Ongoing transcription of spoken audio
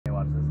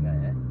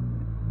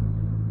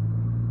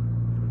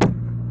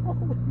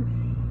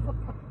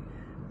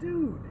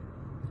Dude.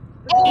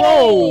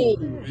 Bro,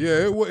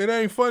 yeah, it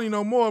ain't funny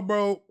no more,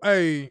 bro.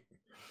 Hey,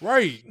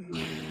 right.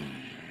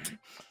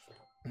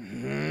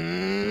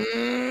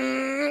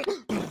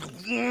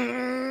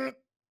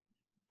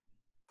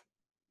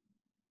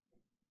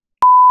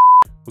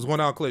 What's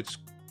going on, Clutch?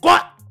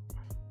 What?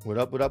 What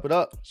up, what up, what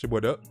up? It's your boy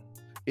Duck.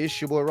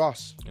 It's your boy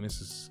Ross. And this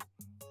is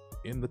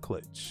In the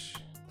Clutch.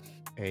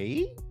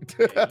 Hey.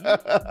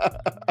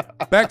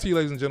 Back to you,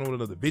 ladies and gentlemen,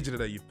 with another video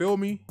today. You feel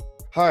me?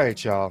 All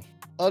right, y'all.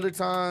 Other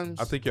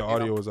times. I think your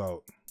audio is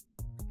out.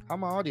 How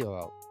my audio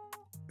out?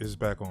 It's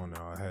back on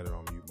now. I had it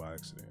on mute by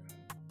accident.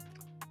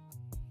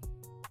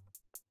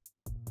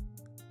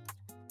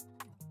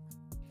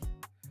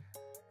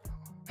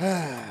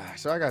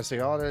 So I gotta say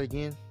all that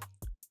again.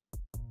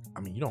 I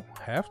mean, you don't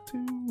have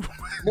to.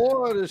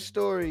 More of the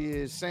story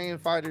is Saiyan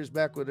Fighter's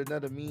back with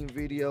another meme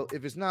video.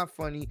 If it's not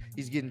funny,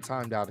 he's getting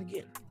timed out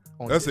again.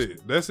 That's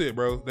it. That's it,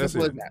 bro. That's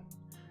it. That.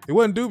 It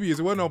wasn't dubious.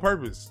 It wasn't on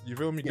purpose. You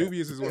feel me? Yeah.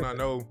 Dubious is when I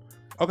know.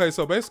 Okay,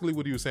 so basically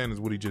what he was saying is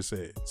what he just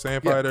said.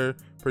 Saiyan Fighter,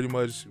 pretty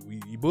much,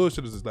 he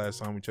bullshitted us this last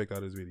time we checked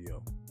out his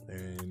video.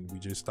 And we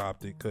just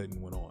stopped it, cut,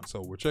 and went on.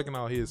 So we're checking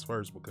out his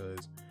first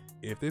because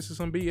if this is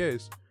some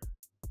BS,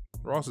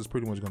 Ross is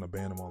pretty much going to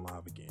ban him on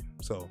live again.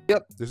 So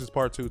this is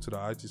part 2 to the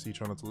ITC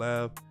Try Not to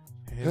Laugh.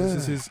 And this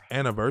is his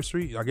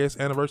anniversary. I guess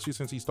anniversary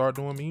since he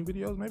started doing meme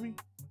videos, maybe?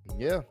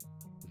 Yeah.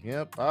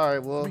 Yep. All right,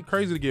 well. It'd be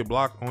crazy to get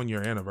blocked on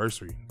your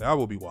anniversary. That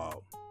would be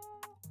wild.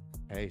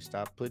 Hey,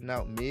 stop putting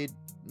out meme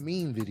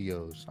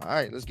videos. All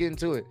right, let's get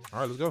into it.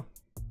 All right, let's go.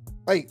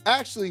 Hey,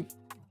 actually,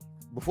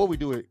 before we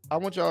do it, I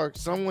want y'all,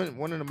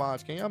 one of the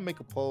mods, can y'all make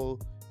a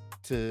poll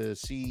to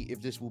see if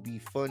this will be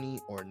funny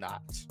or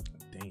not?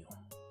 Damn.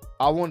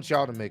 I want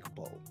y'all to make a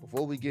poll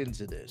before we get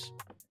into this.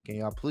 Can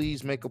y'all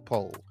please make a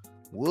poll?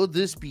 Will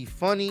this be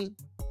funny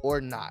or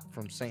not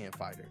from Saiyan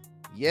Fighter?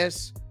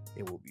 Yes,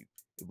 it will be.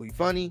 It will be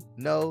funny.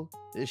 No,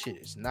 this shit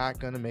is not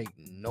gonna make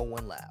no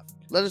one laugh.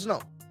 Let us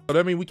know. So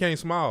that means we can't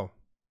smile.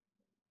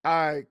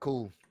 All right,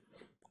 cool.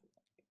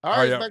 All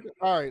right,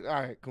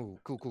 cool.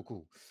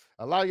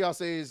 A lot of y'all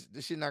say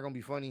this shit not gonna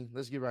be funny.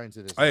 Let's get right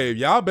into this. Hey,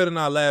 y'all better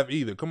not laugh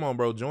either. Come on,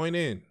 bro. Join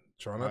in.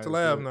 Try not to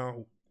laugh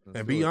now.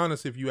 And be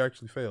honest if you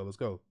actually fail. Let's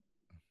go.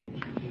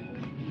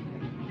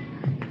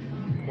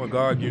 When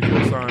God gives you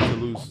a sign to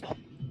lose.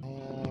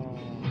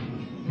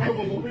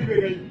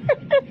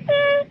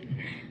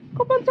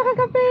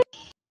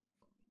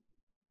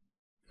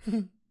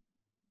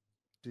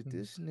 Did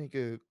this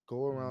nigga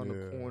go around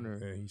the corner?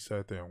 And he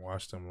sat there and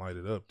watched them light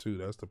it up too.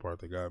 That's the part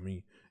that got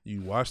me.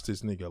 You watched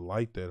this nigga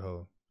light that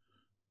hoe.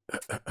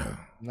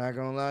 Not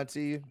gonna lie to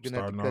you.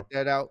 Gonna have to cut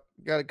that out.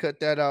 Gotta cut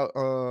that out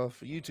for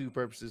YouTube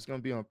purposes. It's gonna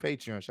be on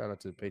Patreon. Shout out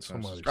to the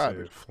Patreon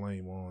subscribers. Said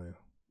flame on.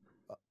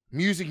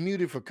 Music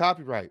muted for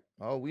copyright.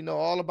 Oh, we know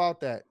all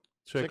about that.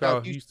 Check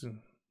out Houston.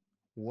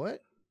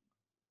 What?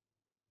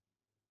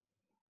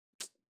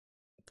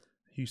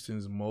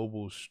 Houston's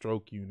mobile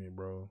stroke unit,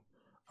 bro.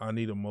 I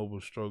need a mobile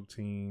stroke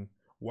team.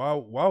 Why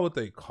would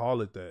they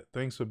call it that?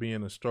 Thanks for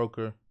being a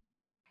stroker.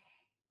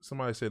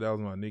 Somebody said that was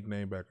my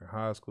nickname back in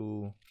high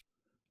school.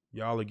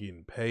 Y'all are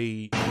getting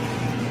paid.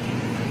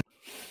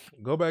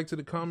 Go back to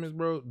the comments,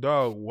 bro.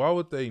 Dog, why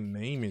would they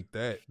name it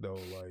that though?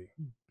 Like,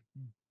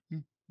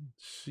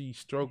 she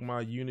stroked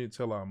my unit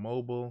till I'm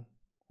mobile.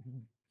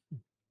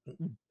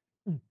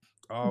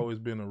 I always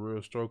been a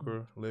real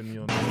stroker. Let me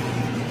on.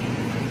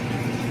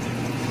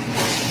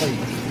 Hey,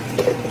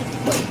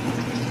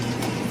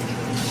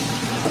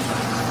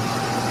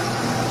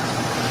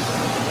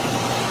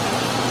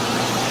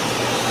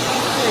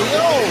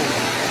 yo!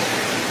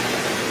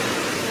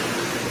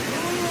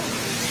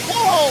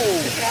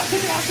 Whoa!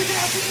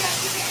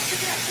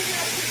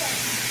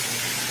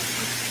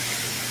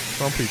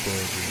 Some people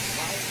agree.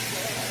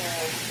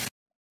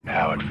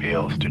 How it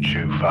feels to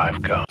chew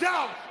 5 gum.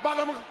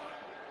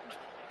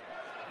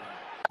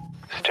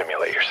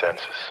 Stimulate your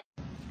senses.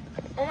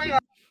 Oh my god.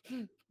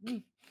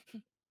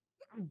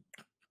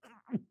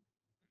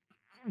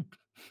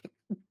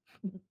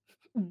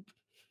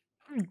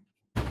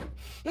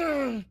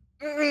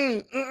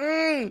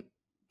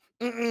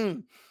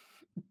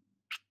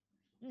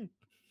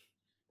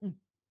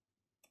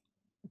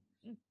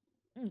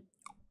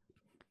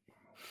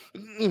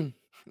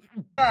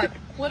 God,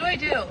 what do I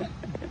do?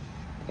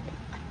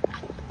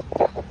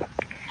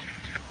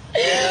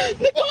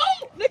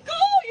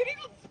 Nicole, you need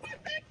to swim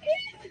back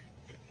in.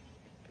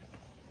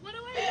 What do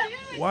I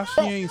do? Why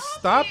she ain't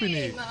stopping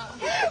it? I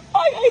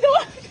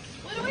don't.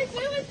 What do I do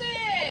with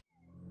it?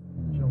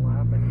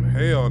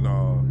 Hell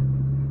no.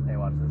 Hey,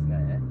 watch this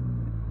guy,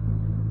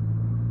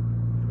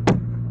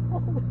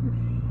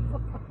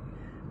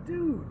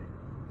 Dude.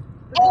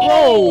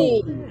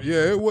 Bro.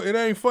 Yeah, it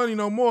ain't funny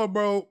no more,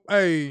 bro.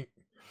 Hey,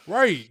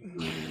 right.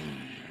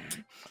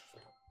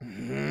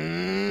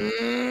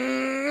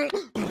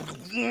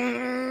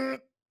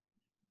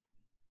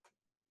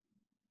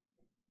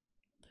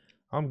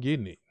 I'm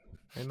getting it.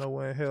 Ain't no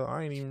way in hell.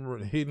 I ain't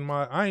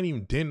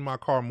even denting my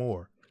car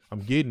more. I'm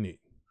getting it.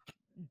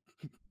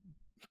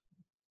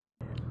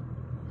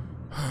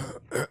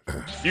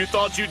 You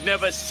thought you'd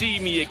never see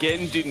me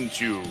again,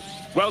 didn't you?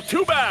 Well,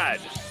 too bad.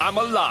 I'm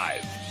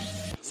alive.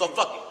 So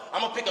fuck it.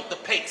 I'm gonna pick up the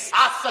pace.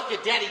 I'll suck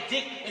your daddy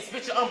dick and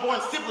spit your unborn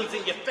siblings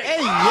in your face.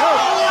 Hey, yo.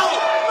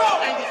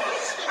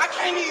 I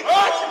can't even.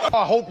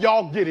 I hope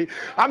y'all get it.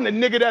 I'm the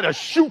nigga that'll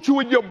shoot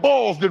you in your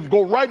balls that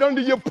go right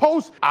under your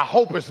post. I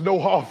hope it's no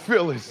hard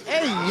feelings.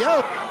 Hey,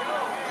 yo.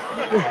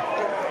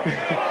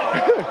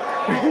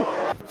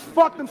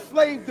 Fuck them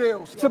slave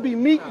deals. To be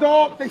meat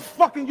dog, they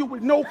fucking you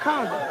with no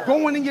condom.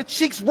 Going in your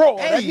cheeks raw.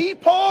 Hey. That knee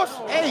pause?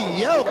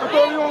 Hey, yo. That's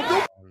all you gonna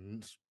do?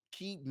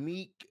 Keep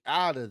Meek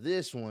out of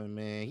this one,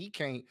 man. He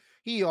can't.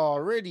 He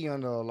already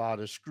under a lot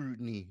of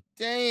scrutiny.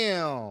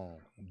 Damn.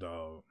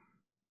 Dog.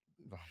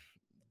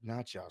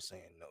 Not y'all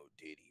saying no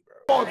Diddy,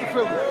 bro.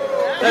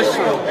 That's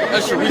true.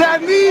 That's true.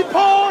 That knee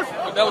pause?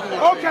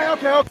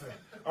 Okay.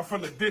 I'm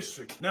from the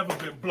district, never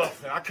been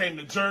bluffing. I came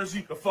to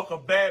Jersey to fuck a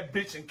bad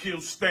bitch and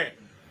kill Stan.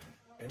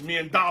 And me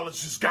and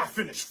Dollars just got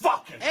finished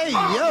fucking. Hey,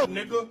 yo.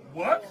 Nigga,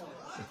 what?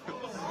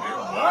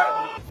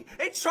 What?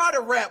 They try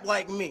to rap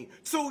like me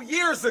 2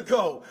 years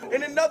ago.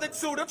 And another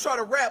two, they'll try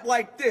to rap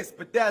like this,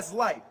 but that's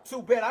life.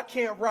 Too bad I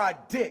can't ride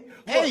dick.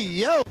 Look. Hey,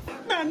 yo.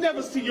 I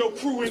never see your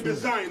crew in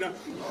designer.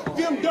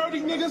 Them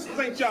dirty niggas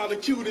think y'all the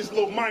cutest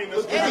little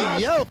minors.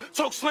 Hey, yo.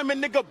 Choke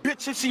slamming nigga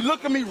bitch if she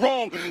look at me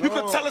wrong. You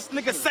can tell this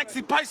nigga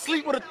sexy pipe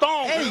sleep with a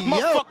thong. Hey,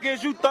 motherfucker,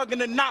 is you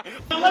thugging or not?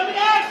 Now let me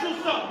ask you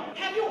something.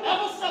 Have you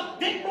ever sucked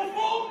dick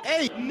before?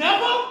 Hey.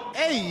 Never?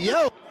 Hey,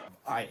 yo. All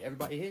right,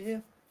 everybody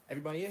here?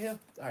 Everybody in here?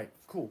 All right,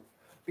 cool.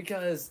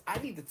 Because I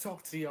need to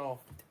talk to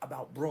y'all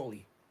about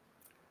Broly.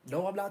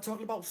 No, I'm not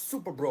talking about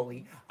Super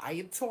Broly. I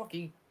am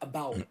talking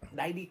about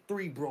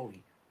 93 Broly.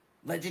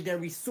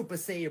 Legendary Super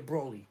Saiyan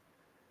Broly.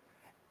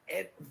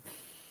 And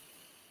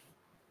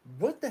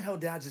what the hell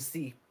did I just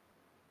see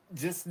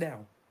just now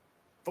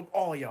from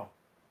all y'all?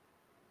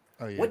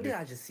 Oh, yeah, what did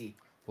I just see?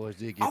 Boys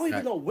did I get don't even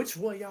back. know which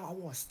one y'all I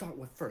want to start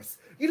with first.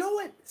 You know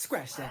what?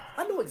 Scratch that.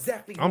 I know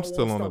exactly who I'm I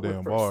still wanna on the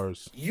start with damn first.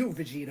 bars. You,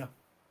 Vegeta.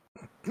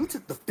 You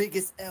took the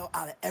biggest L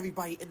out of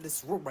everybody in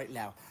this room right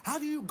now. How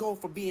do you go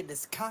from being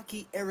this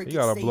cocky, arrogant, He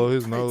gotta blow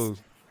his prince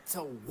nose.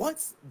 to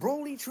once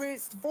Broly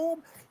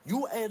transformed,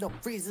 you end up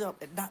freezing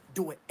up and not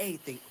doing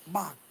anything?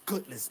 My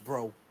goodness,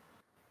 bro.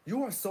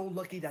 You are so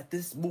lucky that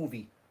this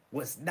movie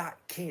was not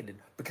canon,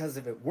 because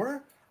if it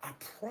were, I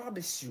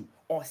promise you,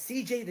 on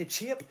CJ the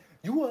Champ,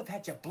 you would have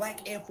had your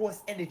Black Air Force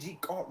energy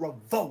called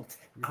Revolt.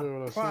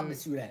 I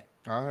promise you that.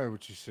 I heard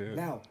what you said.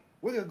 Now,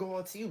 we're gonna go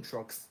on to you,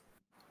 Trunks.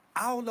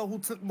 I don't know who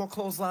took more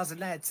clotheslines in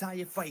that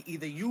entire fight.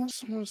 Either you.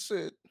 Someone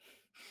said,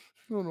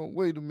 hold on,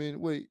 wait a minute,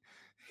 wait.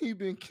 He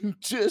been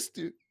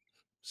congested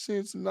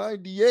since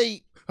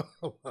 98.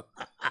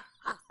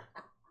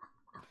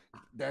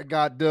 That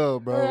got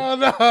dubbed, bro. Oh,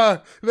 nah.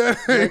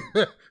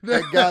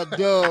 That got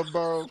dubbed,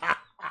 bro.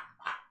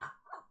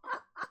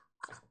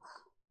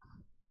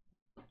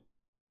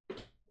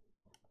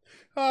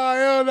 Oh,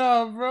 hell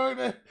no, bro.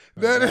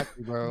 That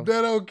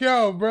don't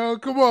count, bro.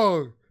 Come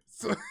on.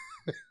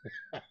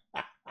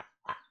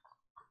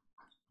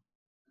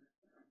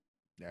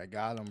 That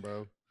got him,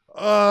 bro.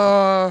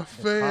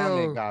 Fam.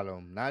 Comment got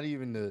him. Not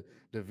even the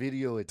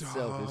video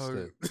itself.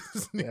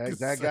 It's the,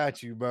 that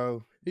got you,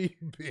 bro. He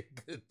been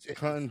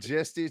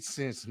congested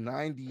since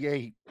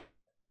 98.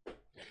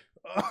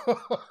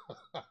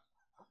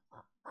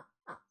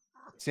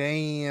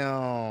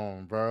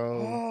 Damn,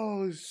 bro.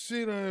 Oh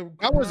shit!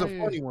 That was a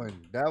funny one.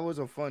 That was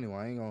a funny one.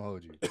 I ain't gonna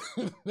hold you.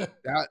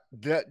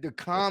 that the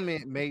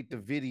comment made the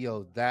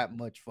video that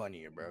much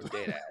funnier, bro.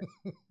 Dead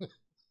ass.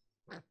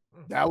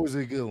 That was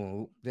a good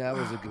one. That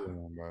was a good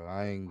one, bro.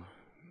 I ain't.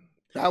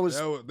 That was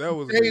good,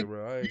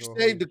 bro. You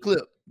saved the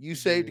clip. You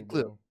saved the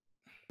clip.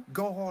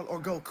 Gohan or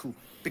Goku,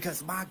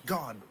 because my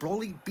God,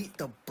 Broly beat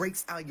the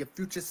brakes out of your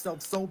future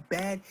self so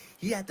bad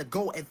he had to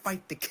go and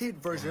fight the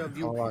kid version of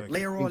you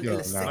later on in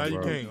the second. Now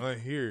you can't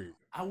unhear it.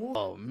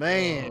 Oh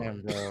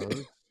man, bro.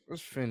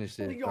 Let's finish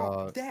this,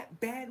 dog. That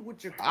bad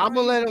with your I'm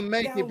gonna let him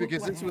make it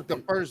because this was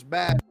the first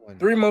bad one.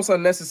 3 most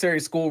unnecessary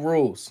school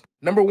rules.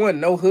 Number 1,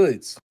 no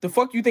hoods. The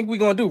fuck you think we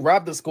gonna do?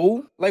 Rob the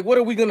school? Like, what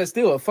are we gonna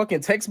steal? A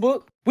fucking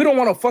textbook? We don't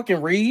want to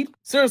fucking read?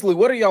 Seriously,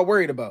 what are y'all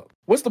worried about?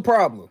 What's the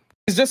problem?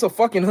 It's just a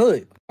fucking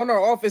hood. On our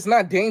off, it's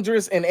not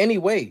dangerous in any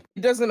way.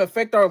 It doesn't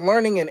affect our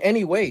learning in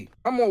any way.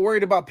 I'm more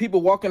worried about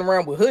people walking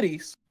around with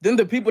hoodies than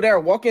the people that are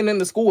walking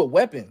into school with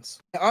weapons.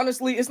 And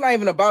honestly, it's not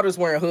even about us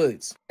wearing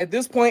hoods. At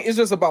this point, it's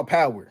just about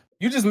power.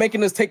 You're just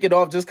making us take it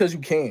off just because you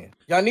can.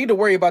 Y'all need to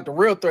worry about the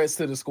real threats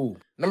to the school.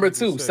 Number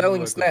 2,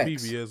 selling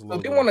snacks. So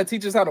they want to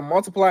teach us how to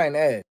multiply and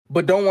add,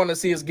 but don't want to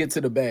see us get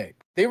to the bag.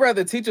 They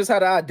rather teach us how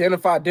to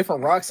identify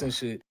different rocks and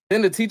shit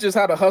than to teach us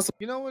how to hustle.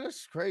 You know what?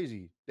 That's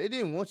crazy. They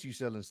didn't want you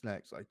selling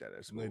snacks like that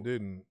at school. They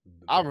didn't.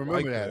 I remember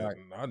like that. Like,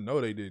 I know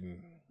they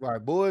didn't.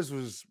 Right, boys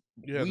was.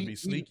 You had to be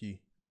sneaky.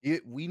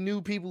 We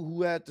knew people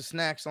who had the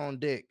snacks on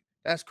deck.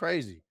 That's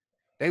crazy.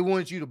 They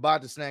wanted you to buy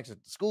the snacks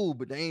at the school,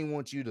 but they ain't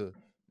want you to.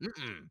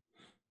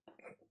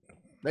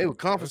 They would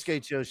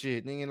confiscate your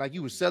shit, nigga, like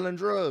you was selling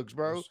drugs,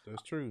 bro.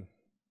 That's true.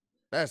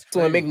 That's So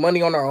crazy. and make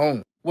money on our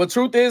own. Well,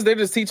 truth is, they're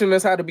just teaching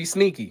us how to be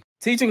sneaky.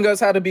 Teaching us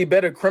how to be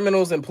better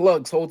criminals and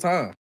plugs whole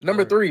time.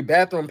 Number 3,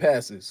 bathroom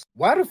passes.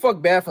 Why the fuck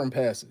bathroom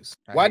passes?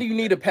 Why do you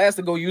need a pass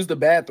to go use the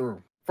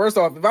bathroom? First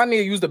off, if I need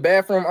to use the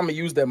bathroom, I'm gonna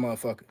use that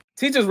motherfucker.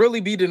 Teachers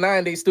really be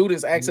denying their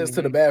students access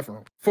to the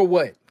bathroom. For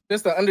what?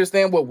 Just to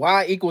understand what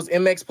y equals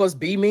mx plus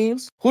b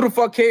means? Who the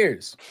fuck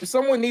cares? If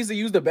someone needs to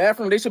use the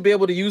bathroom, they should be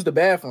able to use the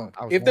bathroom.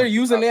 If they're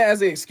using it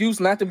as an excuse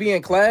not to be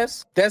in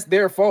class, that's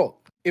their fault.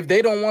 If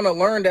they don't want to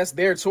learn, that's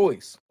their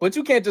choice. But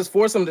you can't just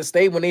force them to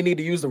stay when they need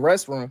to use the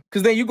restroom,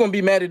 because then you're going to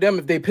be mad at them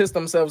if they piss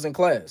themselves in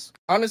class.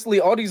 Honestly,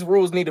 all these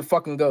rules need to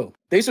fucking go.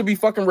 They should be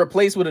fucking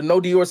replaced with a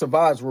no Dior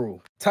Sauvage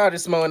rule. Tired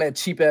of smelling that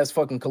cheap ass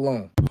fucking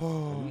cologne.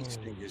 These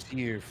niggas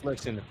here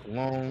flexing the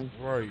cologne.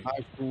 Right.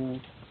 High school.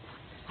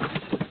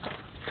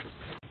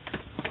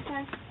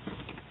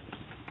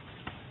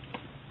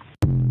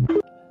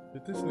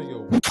 Did this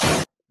nigga?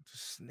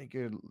 This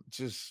nigga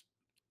just.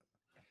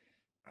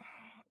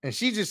 And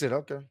she just said,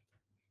 okay.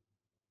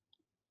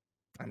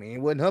 I mean, it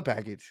wasn't her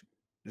package.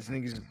 This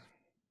nigga's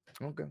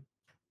okay.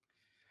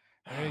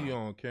 And you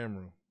on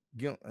camera.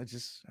 Oh my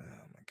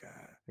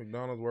God.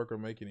 McDonald's worker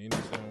making any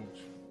sandwich.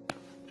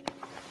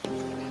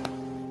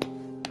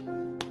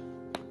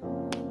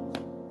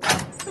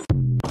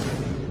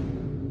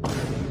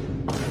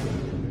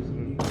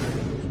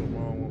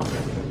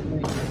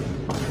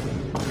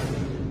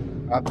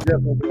 I've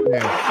definitely been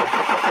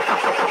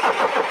there.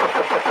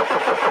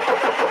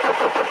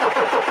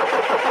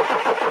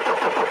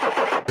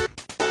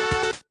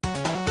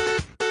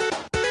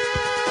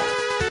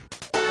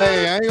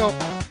 Hey, I ain't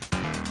gonna.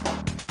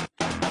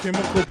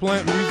 Chemical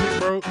plant music,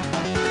 bro.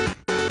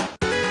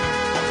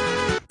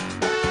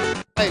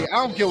 Hey, I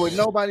don't care what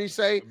nobody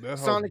say. That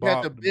hoe Sonic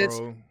had the bopped, best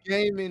bro.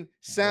 gaming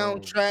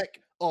soundtrack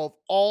of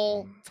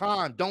all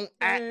time. Don't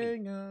act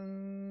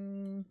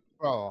me.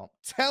 Bro, I'm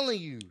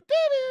telling you.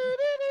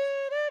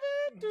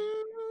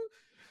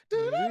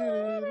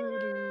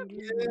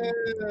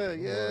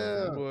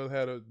 Yeah. Boy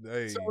had a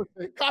hey. So,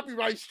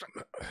 copyright strike.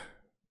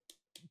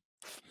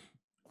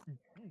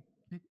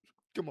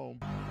 Come on.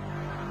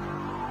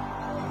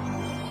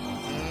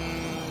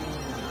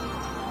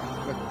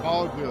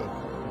 Nostalgia.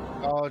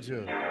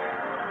 Nostalgia.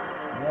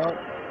 Yup.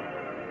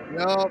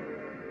 Yup.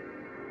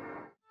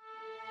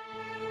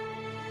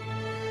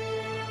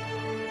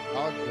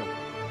 Nostalgia.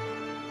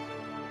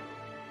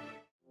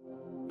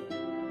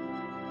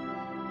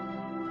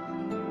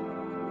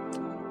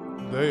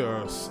 They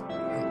are.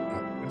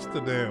 It's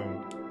the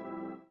damn.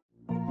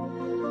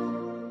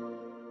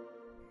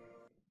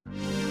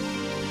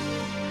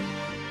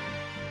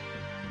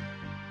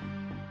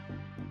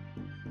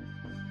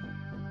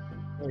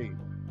 Hey.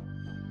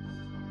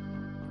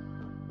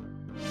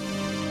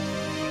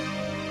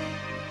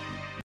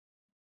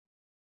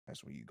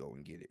 That's where you go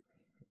and get it.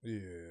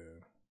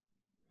 Yeah.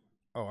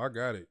 Oh, I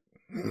got it.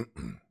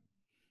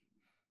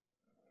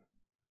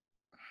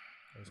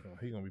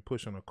 He gonna be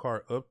pushing a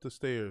cart up the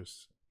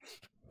stairs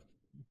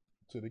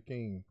to the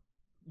king.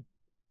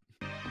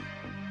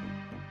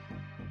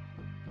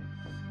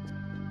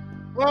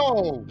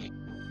 Whoa.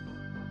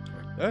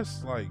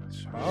 That's like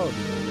childish,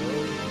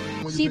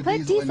 bro. She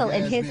put diesel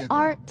in his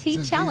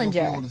RT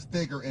Challenger. Fuel is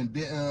thicker and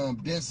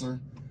denser.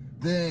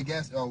 Then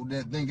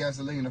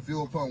gasoline and the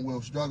fuel pump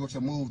will struggle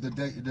to move the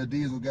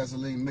diesel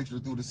gasoline mixture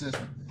through the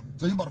system.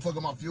 So you about to fuck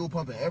up my fuel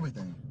pump and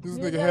everything. This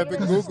nigga had to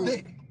Because it's Google.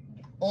 thick.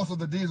 Also,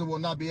 the diesel will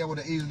not be able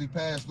to easily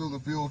pass through the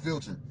fuel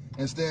filter.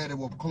 Instead, it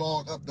will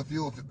clog up the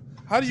fuel.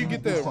 How do you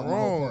get that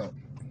wrong?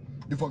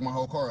 You fucked my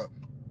whole car up.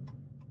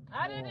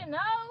 I didn't know.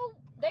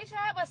 They should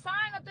have a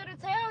sign up there to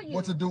tell you.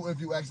 What to do if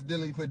you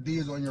accidentally put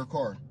diesel in your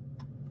car?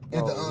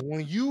 Bro,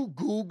 when you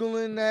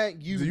Googling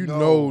that, you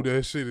know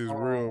that shit is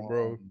real,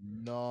 bro.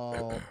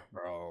 No,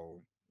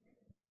 bro.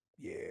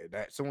 Yeah,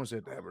 that someone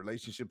said that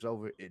relationship's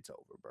over. It's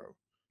over, bro.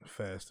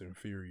 Fast and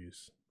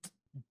Furious.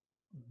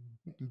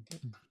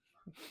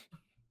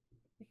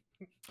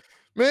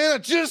 Man, I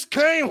just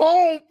came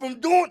home from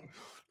doing.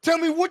 Tell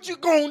me what you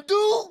gonna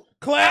do?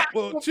 Clap,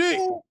 well, chick.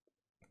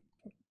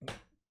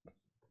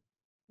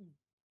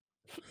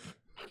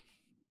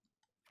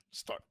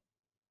 Start.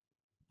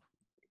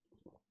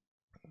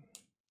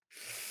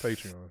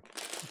 Patreon.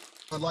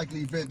 Unlikely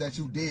event that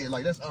you did,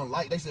 like that's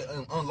unlikely. They said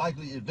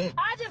unlikely event.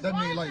 I just that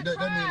wanted mean like to that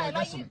try. mean like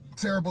that's some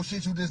terrible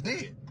shit you just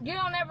did. You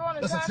don't ever want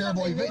to That's try a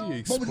terrible something event. new?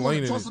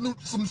 Explain Try it.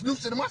 some new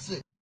shit in my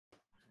shit.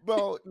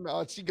 Bro,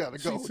 no, she gotta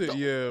go. She said,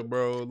 "Yeah,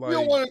 bro. Like, you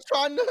don't want to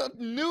try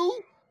nothing new?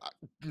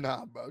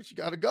 Nah, bro, she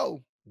gotta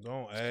go.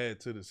 Don't add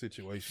to the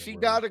situation. She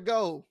bro. gotta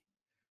go.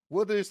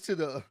 Whether it's to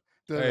the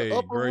Hey,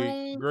 upper great,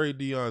 room, great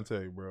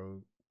Deontay,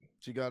 bro.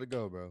 she gotta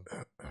go, bro.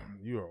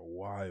 You are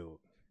wild.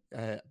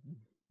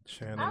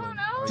 Channeling. I don't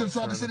know. Just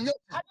try to sit in your.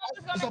 I thought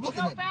it was Stop gonna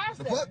looking go at me.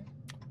 faster. The fuck?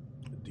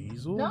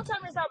 Diesel? Don't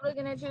tell me to stop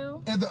looking at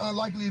you. In the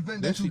unlikely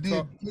event that Then you she did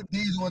talk- put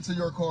diesel into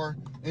your car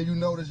and you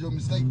notice your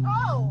mistake.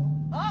 Oh.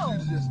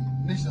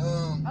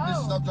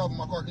 Nisha, stop driving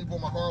my car. Can you pull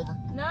my car over?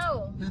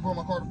 No. Can you pull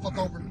my car the fuck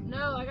over?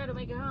 No, I gotta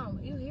make it home.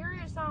 You hear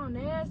it sound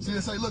nasty? See,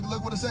 it say, look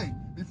what it say.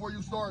 Before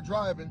you start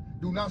driving,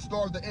 do not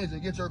start the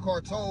engine. Get your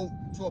car towed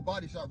to a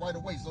body shop right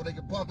away so they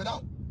can pump it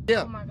out.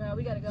 Yeah. Oh my God,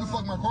 we gotta go. You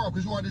fucked my car up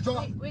because you wanted to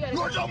drive. We gotta You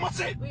go. want to drive my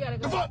shit? We gotta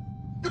go. The fuck?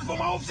 You fuck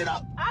my whole shit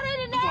up. I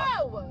didn't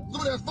know.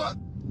 Look at that fuck.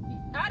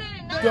 I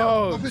didn't know.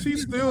 Dog,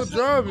 she's still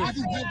driving. I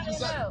do I didn't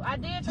know. I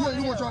did try to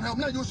you weren't help. trying to help.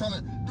 Now you was trying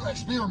to do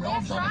experiment. I'm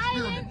It's trying to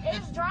driving. experiment.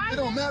 It's driving. It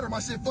don't matter. My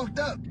shit fucked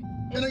up.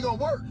 It ain't gonna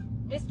work.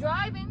 It's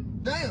driving.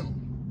 Damn.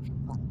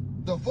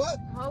 The fuck?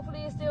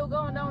 Hopefully it's still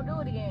going. Don't do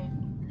it again.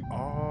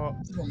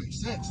 It don't make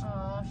sense.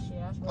 Oh shit.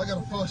 I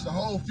gotta flush the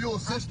whole fuel I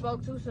system.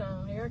 spoke too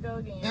soon. Here it go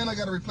again. And I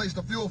gotta replace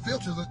the fuel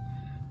filters.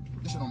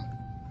 This shit don't.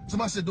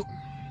 Somebody said,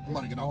 I'm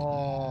about to get out.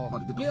 I'm about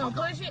to get the You fuck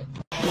gonna out. push it?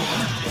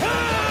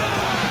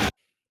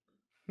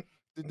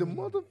 Did the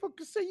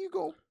motherfucker say you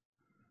go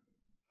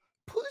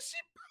push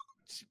it,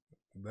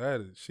 bro?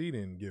 That is, she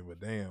didn't give a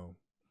damn.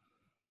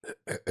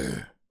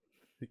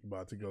 He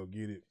about to go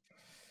get it.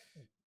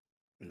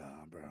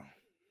 Nah, bro.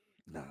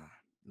 Nah.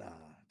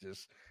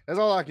 Just that's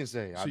all I can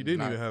say. She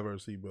didn't even have her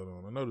seatbelt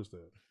on. I noticed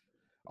that.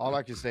 All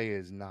I can say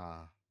is nah.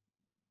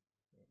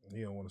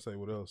 He don't want to say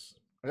what else.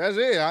 That's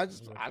it.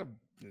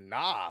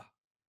 Nah.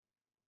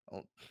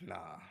 Oh, nah.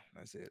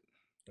 That's it.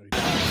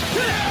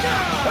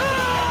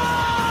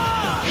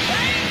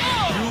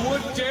 You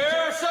would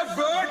dare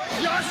subvert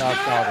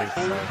justice?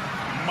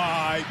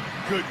 My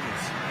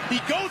goodness. He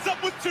goes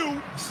up with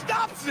two,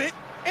 stops it,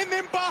 and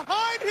then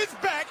behind his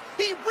back,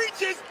 he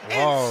reaches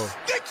Wow. and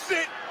sticks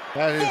it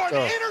That is for an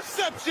tough.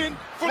 interception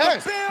for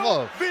That's the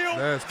tough. Belleville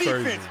That's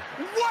defense.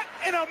 crazy. What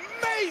an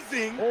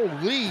amazing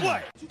Holy.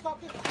 play.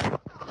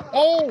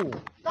 Oh.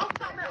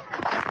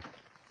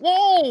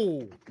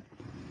 Whoa.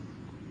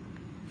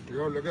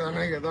 Yo, look at that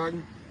nigga, dog.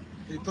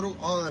 He threw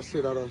all that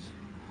shit at us.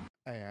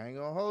 Hey, I ain't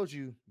gonna hold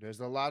you.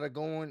 There's a lot of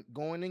going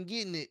and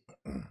getting it.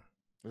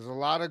 There's a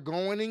lot of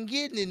going and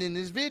getting it in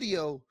this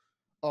video.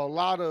 A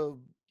lot of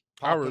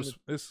I'm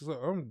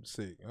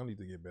sick. I need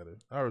to get better.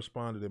 I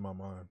responded in my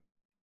mind.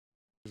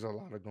 There's a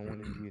lot of going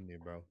and getting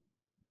it, bro.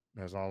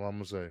 That's all I'm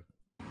gonna say.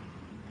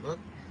 What?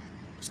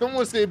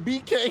 Someone said,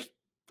 BK,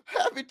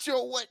 have it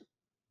your way.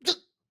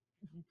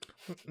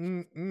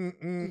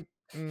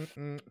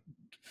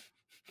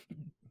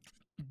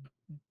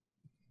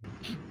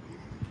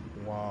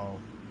 Wow.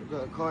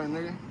 Look at that car,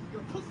 nigga.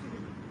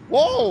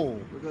 Whoa.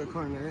 Look at that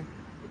car, nigga.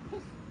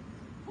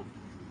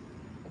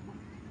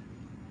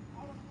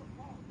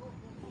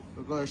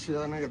 Look at that shit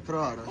that nigga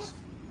threw at us.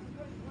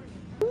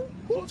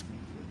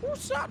 Who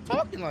stopped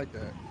talking like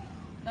that?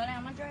 No,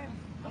 I'm gonna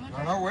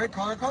drive. No, wait,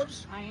 call the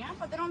cops. I am,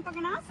 but they don't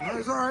fucking answer. No,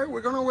 it's all right.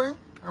 We're gonna wait,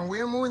 and we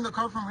are moving the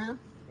car from here.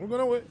 We're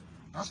gonna wait.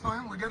 That's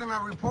fine. We're getting a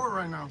report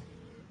right now.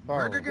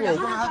 Bro, We're gonna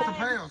have to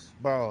pay us.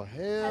 Bro,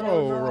 hell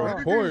Oh, no.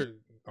 report.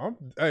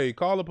 Hey,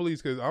 call the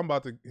police because I'm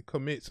about to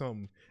commit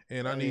something,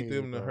 and I need Hey,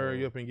 them to bro.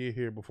 hurry up and get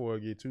here before I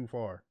get too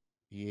far.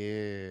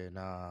 Yeah,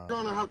 nah. You're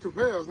gonna have to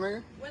pay us,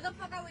 nigga. Where the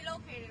fuck are we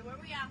located? Where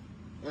we at?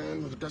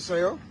 And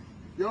Deseo.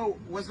 Yo,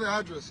 what's the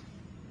address?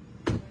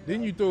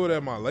 Didn't you throw it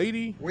at my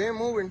lady? We ain't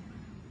moving.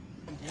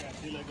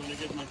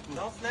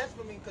 Don't snatch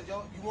for me, cause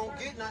you won't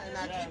get nothing.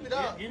 Now keep it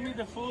up. Give me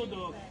the food,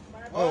 though.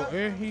 Oh,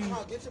 and he. Come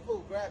on, get your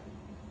food, grab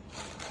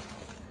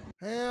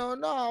it. Hell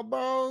no,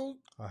 bro.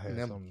 I had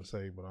something to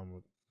say, but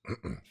I'm.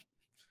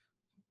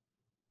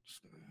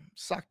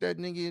 Sock that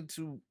nigga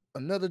into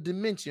another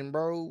dimension,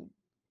 bro.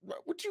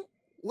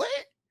 What?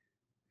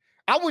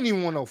 I wouldn't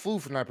even want no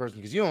food from that person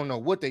because you don't know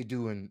what they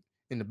do in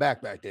the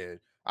back there.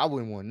 I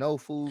wouldn't want no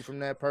food from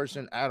that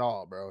person at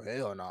all, bro.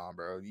 Hell nah,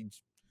 bro.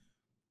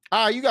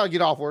 All right, you gotta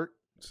get off work.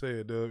 Say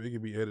it, Dub. It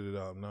can be edited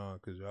out, nah,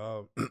 cause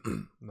y'all,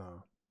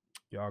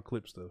 y'all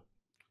clip stuff.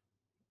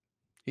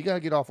 He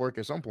gotta get off work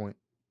at some point.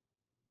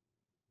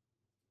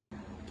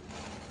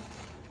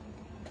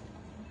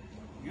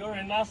 You're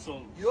an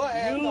asshole. You're an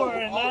asshole. You are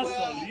an Oh, well,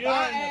 asshole. You're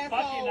bye, an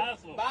fucking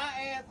asshole.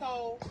 Bye,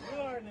 asshole.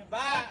 You're an Bye.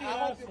 fucking I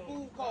hope your asshole.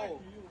 food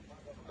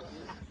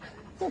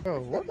cold.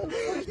 Bro, what the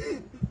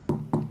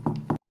fuck?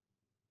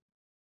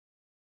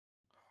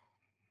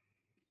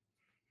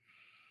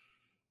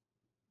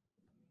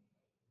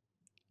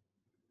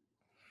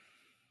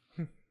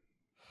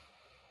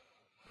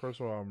 First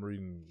of all, I'm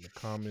reading the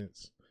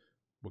comments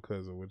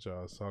because of what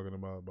y'all was talking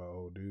about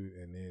old dude,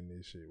 and then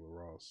this shit with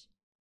Ross.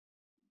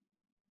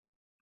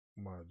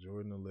 My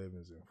Jordan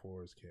 11s and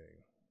Forrest King.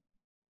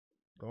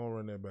 Go on,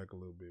 run that back a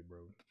little bit, bro.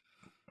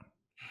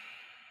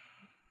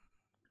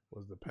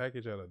 Was the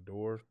package at a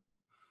door?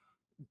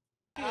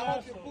 I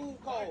hope your food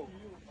cold.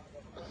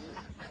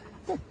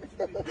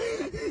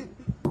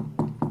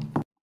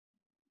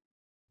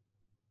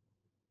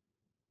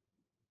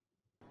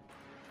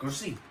 Go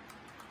see.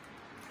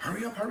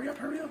 Hurry up, hurry up,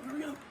 hurry up,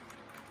 hurry up.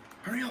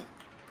 Hurry up.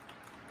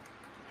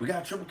 We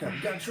got a triple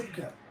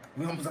cap.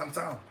 We almost out of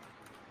town.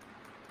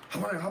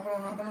 Hop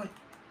on.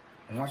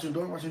 I'm watching the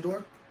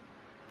door.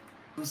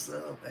 What's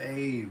up?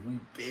 Hey, we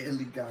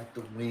barely got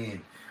the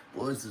win.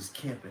 Boys is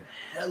camping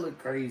hella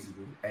crazy.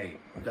 But hey,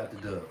 we got the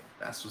dub.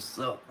 That's what's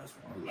up. That's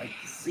what I like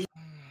to see.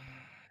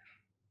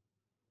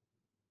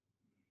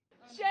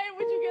 Shane,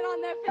 would you get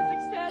on that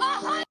physics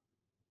test?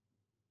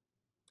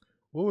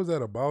 What was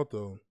that about,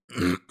 though?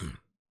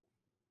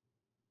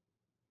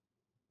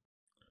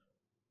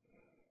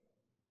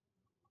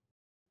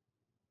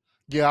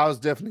 Yeah, I was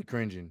definitely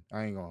cringing.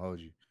 I ain't gonna hold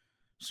you.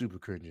 Super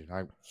cringing.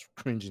 I was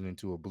cringing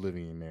into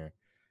oblivion there.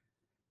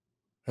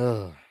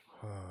 Hey,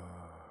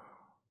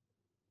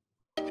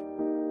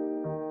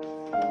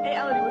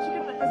 Elodie, what'd you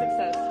get on that physics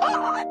test?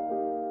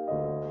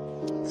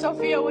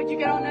 Sophia, what'd you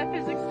get on that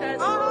physics test?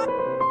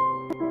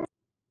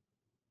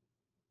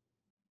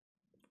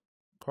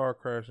 Car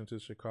crash into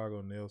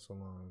Chicago nail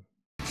salon.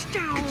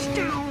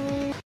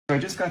 I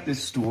just got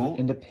this stool,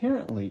 and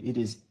apparently it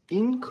is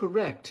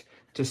incorrect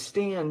to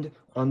stand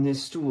on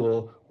this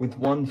stool with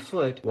one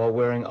foot while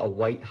wearing a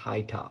white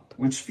high top,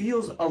 which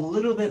feels a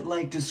little bit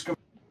like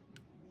discrimination.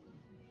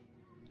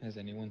 Has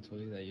anyone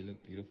told you that you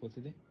look beautiful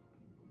today?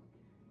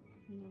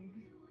 No.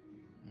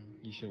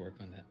 You should work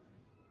on that.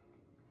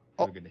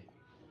 Have a good day.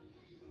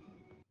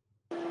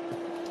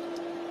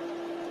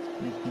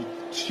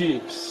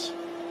 Chips.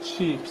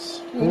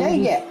 Chips. Not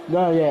yet.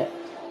 Not yet.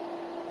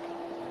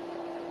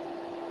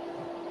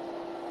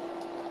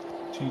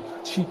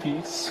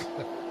 Cheapies.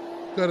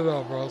 Cut it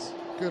off, Ross.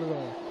 Cut it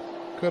off.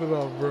 Cut it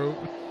off, bro.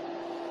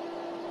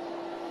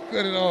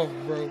 Cut it off,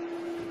 bro.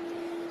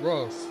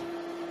 Ross.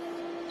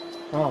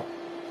 Oh.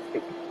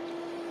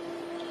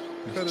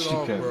 Cut it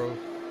off, bro.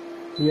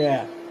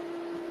 Yeah.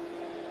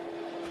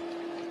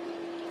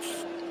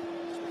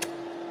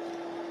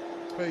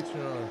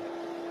 Patreon.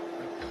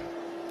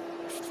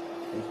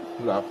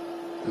 Love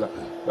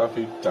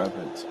it, damn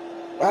it.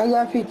 I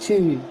love you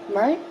too,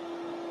 right?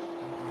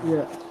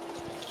 Yeah.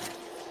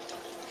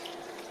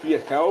 You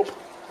help?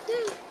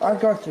 I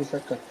got this, I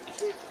got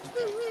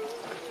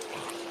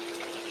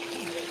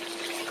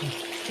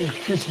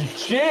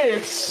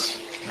Chips!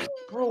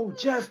 Bro,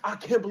 Jeff, I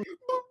can't believe.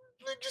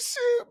 Nigga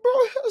said, bro,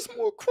 has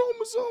more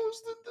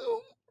chromosomes than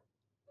them.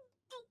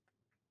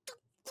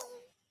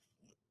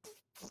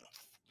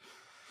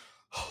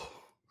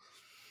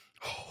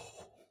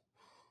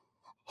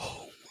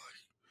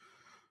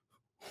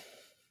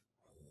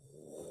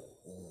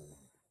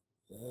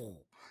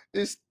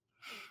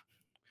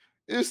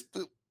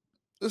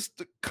 It's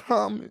the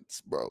comments,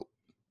 bro.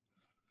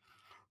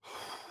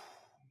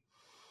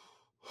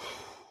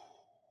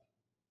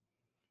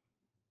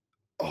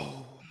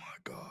 Oh my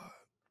god.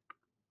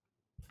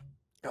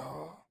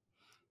 Oh.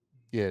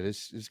 Yeah,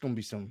 this is gonna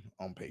be some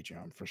on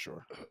Patreon for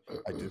sure.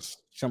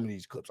 Some of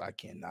these clips I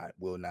cannot,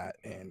 will not,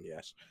 and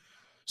yes.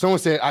 Someone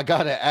said I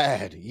gotta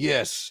add.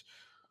 Yes.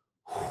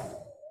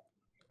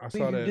 I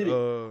saw that.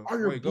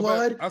 Wait, go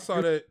back.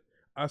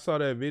 I saw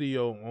that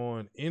video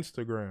on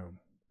Instagram,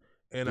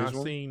 and I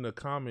seen the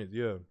comments.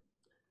 Yeah.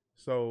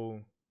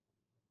 So.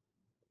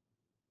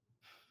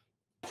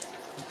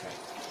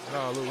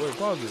 No, look, wait,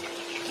 pause it.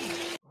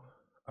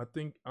 I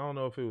don't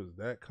know if it was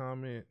that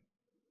comment.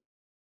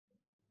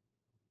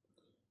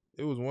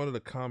 It was one of the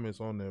comments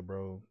on there,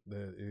 bro.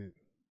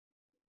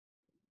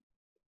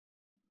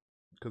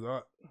 Because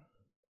I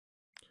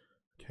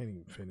can't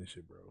even finish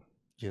it, bro.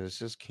 Yeah, let's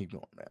just keep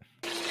going, man.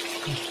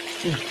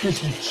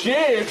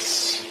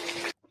 Chips!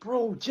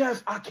 Bro,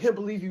 Jeff, I can't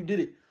believe you did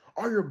it.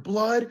 All your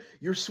blood,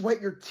 your sweat,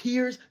 your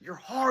tears, your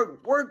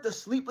hard work, the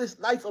sleepless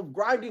nights of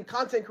grinding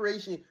content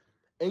creation,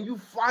 and you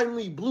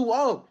finally blew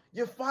up.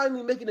 You're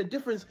finally making a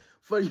difference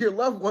for your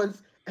loved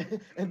ones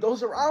and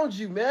those around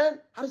you, man.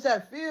 How does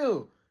that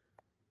feel?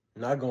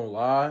 Not gonna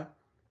lie,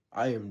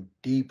 I am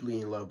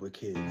deeply in love with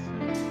kids.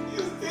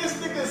 Is this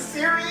nigga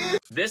serious?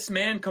 This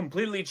man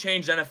completely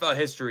changed NFL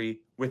history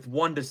with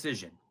one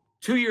decision.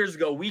 2 years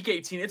ago, week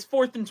 18, it's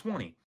 4th and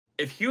 20.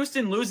 If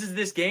Houston loses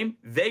this game,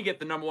 they get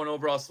the #1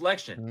 overall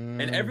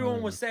selection. And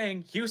everyone was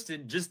saying,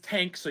 Houston, just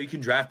tank so you can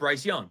draft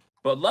Bryce Young.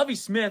 But Lovie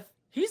Smith,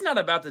 he's not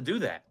about to do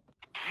that.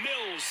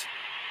 Mills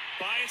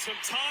buying some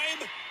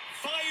time,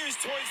 fires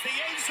towards the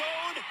end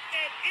zone,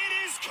 and it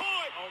is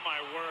caught. Oh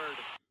my word.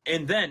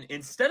 And then,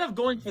 instead of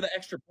going for the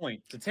extra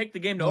point to take the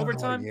game to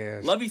overtime,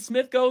 yes. Lovie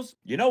Smith goes,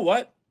 you know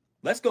what?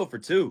 Let's go for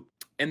 2.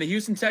 And the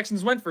Houston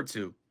Texans went for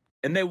 2.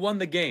 And they won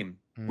the game,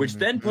 which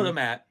then put them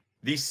at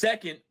the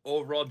 2nd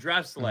overall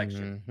draft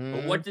selection.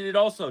 But what did it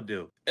also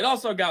do? It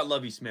also got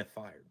Lovie Smith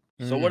fired.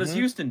 So what does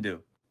Houston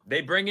do?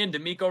 They bring in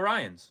DeMeco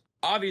Ryans.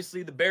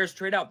 Obviously, the Bears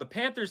trade out. The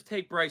Panthers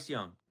take Bryce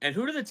Young. And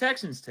who do the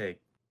Texans take?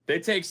 They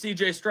take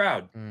C.J.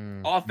 Stroud.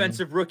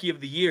 Offensive Rookie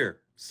of the Year,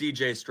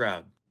 C.J.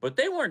 Stroud. But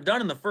they weren't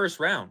done in the first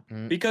round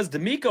because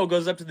DeMeco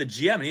goes up to the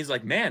GM and he's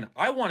like, man,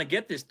 I want to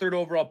get this 3rd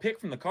overall pick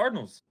from the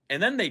Cardinals.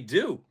 And then they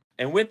do.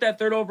 And with that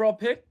 3rd overall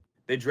pick,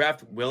 they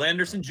draft Will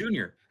Anderson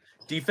Jr.,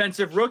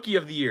 Defensive Rookie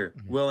of the Year,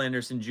 Will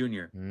Anderson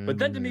Jr. But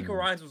then DeMeco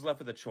Ryans was left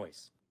with a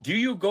choice. Do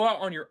you go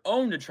out on your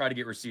own to try to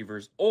get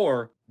receivers,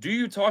 or do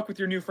you talk with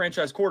your new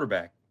franchise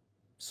quarterback?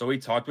 So he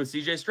talked with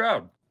C.J.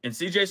 Stroud. And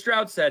C.J.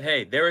 Stroud said,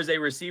 hey, there is a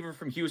receiver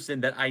from Houston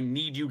that I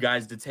need you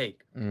guys to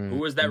take. Who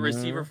was that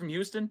receiver from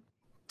Houston?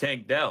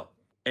 Tank Dell.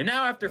 And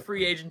now after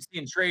free agency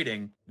and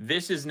trading,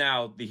 this is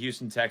now the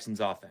Houston Texans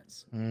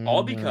offense.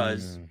 All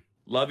because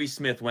Lovie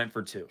Smith went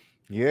for 2.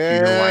 Yes.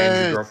 You know why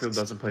Andrew Garfield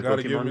doesn't play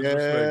Pokemon?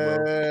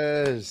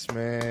 Yes,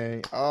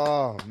 man.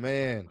 Oh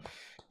man.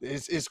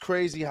 It's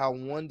crazy how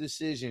one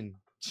decision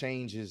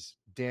changes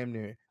damn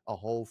near a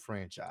whole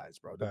franchise,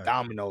 bro. The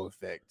domino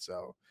effect.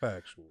 So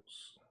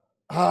factuals.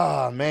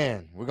 Ah,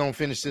 man. We're going to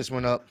finish this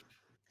one up.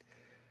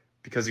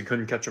 Because he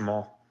couldn't catch them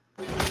all.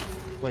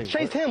 Wait,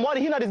 Chase him. Why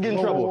did he not just get in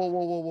trouble?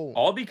 Whoa.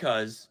 All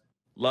because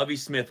Lovie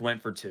Smith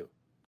went for 2.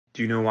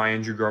 Do you know why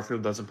Andrew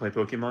Garfield doesn't play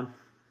Pokemon?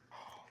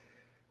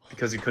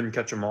 Because he couldn't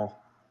catch them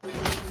all.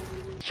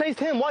 Chase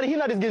him. Why did he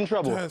not just get in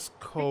trouble? That's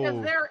cold.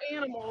 Because they're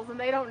animals and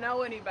they don't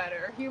know any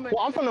better. Humans.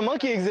 Well, I'm from the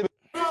monkey exhibit.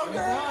 I'm working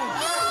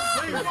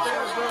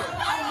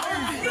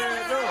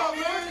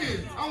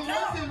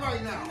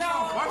right now.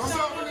 I'm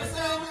helping the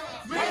same.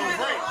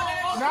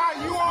 Nah,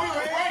 you on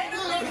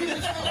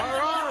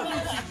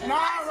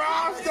Nah,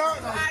 Ross, stop.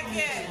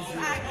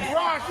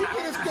 Ross, you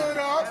could have stood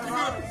up.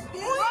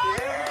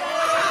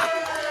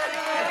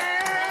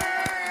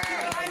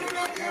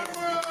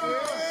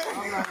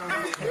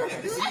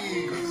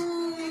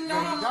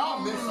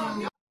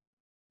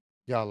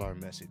 Y'all are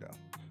messy, though.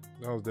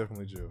 That was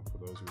definitely Jill, for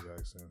those who was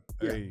asking.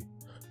 Hey.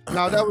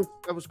 No, that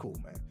was cool,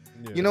 man.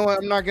 Yeah. You know what?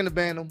 I'm not going to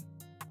ban him.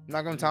 I'm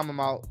not going to time him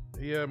out.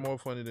 He had more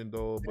funny than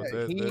Dole, but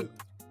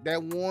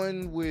that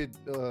one with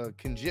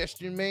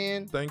Congestion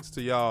Man. Thanks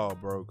to y'all,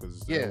 bro,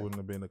 because that wouldn't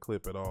have been a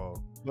clip at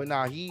all. But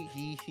nah, he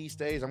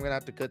stays. I'm gonna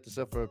have to cut this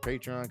up for a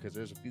Patreon because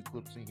there's a few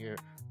clips in here.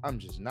 I'm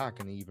just not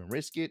gonna even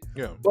risk it.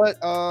 Yeah. But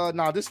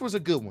nah, this was a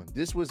good one.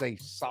 This was a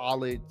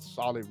solid,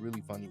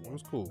 really funny one. It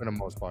was cool for the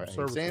most part. Hey,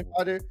 serviceable.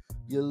 Sandfighter,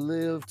 you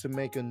live to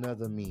make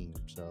another meme.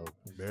 So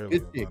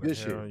good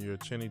shit. You're a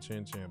chinny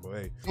chin, but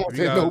hey, Don't if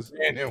you say guys, no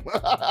ban him.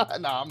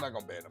 Nah, I'm not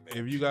gonna ban him. Man.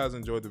 If you guys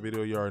enjoyed the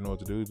video, you already know what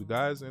to do. The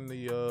guys in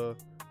the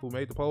who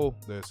made the poll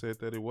that said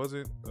that it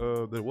wasn't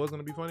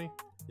gonna be funny,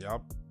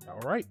 y'all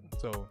all right.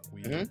 So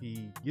we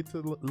get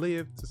to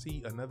live to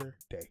see another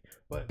day.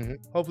 But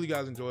hopefully you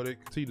guys enjoyed it.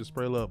 Continue to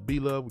spread love,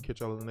 be love. We catch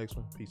y'all in the next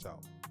one. Peace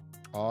out.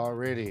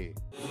 Already.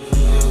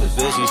 The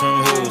bitch is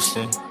from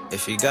Houston.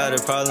 If you got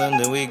a problem,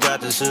 then we got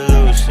the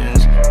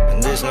solutions.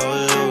 And there's no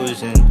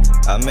illusion.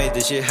 I made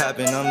this shit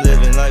happen, I'm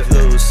living life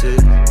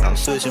lucid. I'm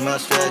switching my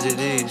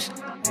strategies.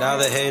 Now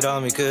they hate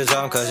on me cause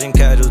I'm causing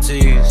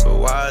casualties. But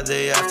why are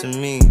they after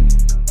me?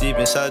 Deep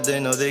inside they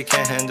know they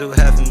can't handle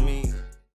half of me.